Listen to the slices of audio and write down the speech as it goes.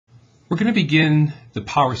We're going to begin the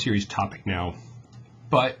power series topic now,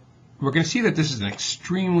 but we're going to see that this is an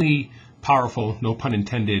extremely powerful, no pun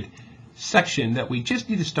intended, section that we just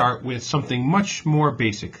need to start with something much more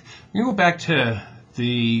basic. We're going to go back to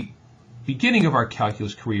the beginning of our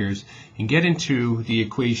calculus careers and get into the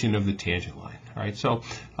equation of the tangent line. All right, so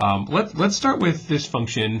let's start with this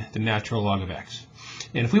function, the natural log of x.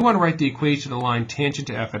 And if we want to write the equation of the line tangent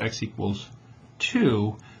to f at x equals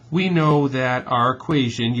 2, we know that our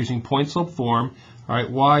equation using point slope form, all right,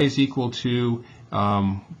 y is equal to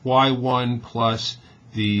y1 plus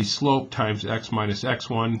the slope times x minus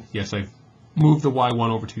x1. Yes, I've moved the y1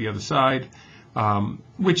 over to the other side,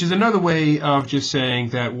 which is another way of just saying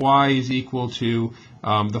that y is equal to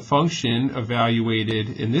the function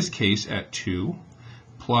evaluated in this case at 2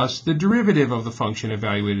 plus the derivative of the function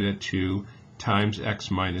evaluated at 2 times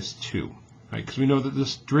x minus 2. Right? Because we know that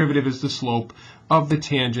this derivative is the slope of the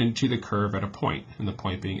tangent to the curve at a point, and the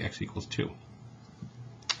point being x equals 2.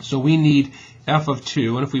 So we need f of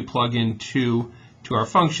 2, and if we plug in 2 to our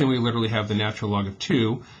function, we literally have the natural log of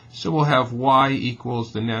 2. So we'll have y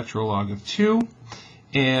equals the natural log of 2,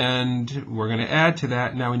 and we're going to add to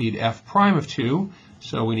that. Now we need f prime of 2,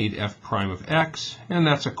 so we need f prime of x, and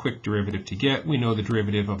that's a quick derivative to get. We know the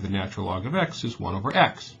derivative of the natural log of x is 1 over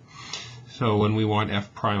x. So when we want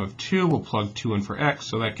f prime of 2, we'll plug 2 in for x,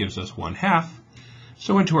 so that gives us 1/2.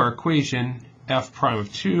 So into our equation, f prime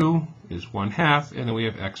of 2 is 1/2, and then we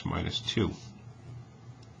have x minus 2.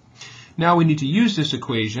 Now we need to use this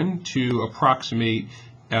equation to approximate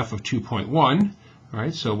f of 2.1. All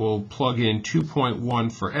right, so we'll plug in 2.1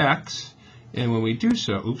 for x, and when we do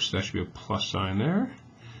so, oops, that should be a plus sign there.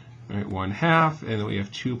 All right, 1/2, and then we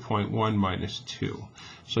have 2.1 minus 2.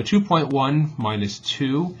 So 2.1 minus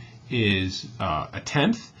 2 is a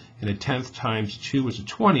tenth, and a tenth times 2 is a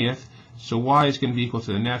 20th. So y is going to be equal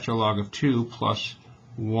to the natural log of 2 plus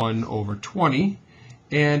 1 over 20.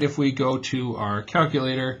 And if we go to our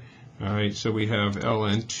calculator, all right, so we have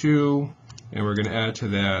ln 2, and we're going to add to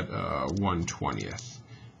that 1/20th.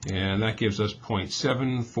 And that gives us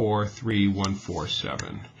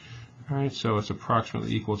 0.743147. All right, so it's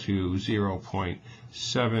approximately equal to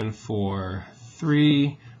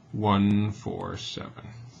 0.743147.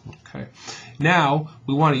 Okay. Now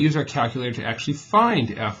we want to use our calculator to actually find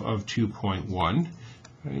f of 2.1.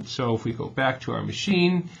 Right? So if we go back to our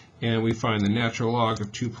machine and we find the natural log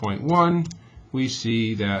of 2.1, we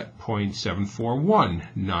see that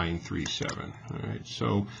 0.741937. All right.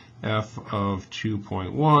 So f of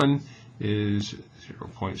 2.1 is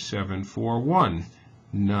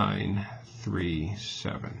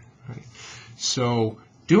 0.741937. Right? So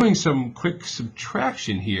doing some quick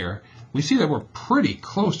subtraction here, we see that we're pretty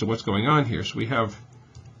close to what's going on here. So we have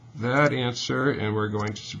that answer, and we're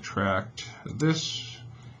going to subtract this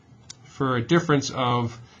for a difference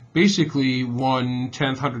of basically 12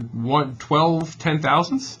 ten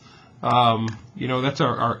thousandths. You know, that's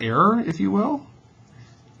our error, if you will,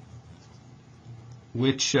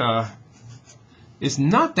 which is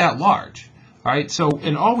not that large. All right. So,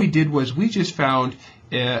 and all we did was we just found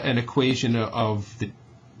an equation of the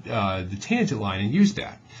tangent line and used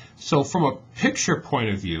that. So from a picture point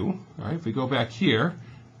of view, all right, if we go back here,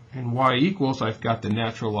 and y equals, I've got the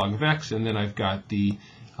natural log of x, and then I've got the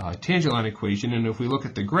tangent line equation. And if we look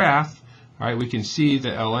at the graph, all right, we can see the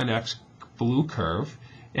ln x blue curve,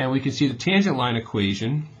 and we can see the tangent line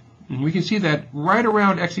equation, and we can see that right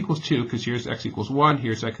around x equals 2, because here's x equals 1,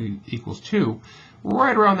 here's x equals 2,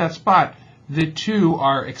 right around that spot, the two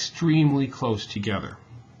are extremely close together.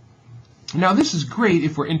 Now this is great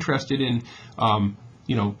if we're interested in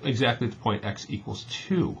you know, exactly at the point x equals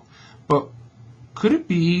 2. But could it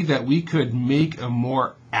be that we could make a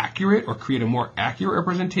more accurate or create a more accurate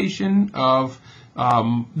representation of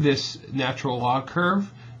this natural log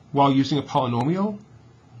curve while using a polynomial?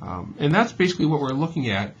 And that's basically what we're looking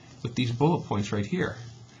at with these bullet points right here.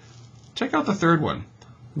 Check out the third one.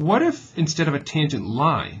 What if instead of a tangent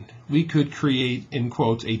line, we could create, in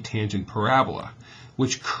quotes, a tangent parabola,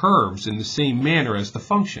 which curves in the same manner as the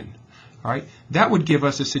function? All right, that would give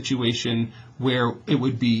us a situation where it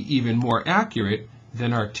would be even more accurate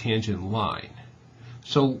than our tangent line.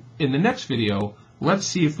 So in the next video, let's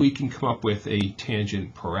see if we can come up with a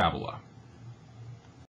tangent parabola.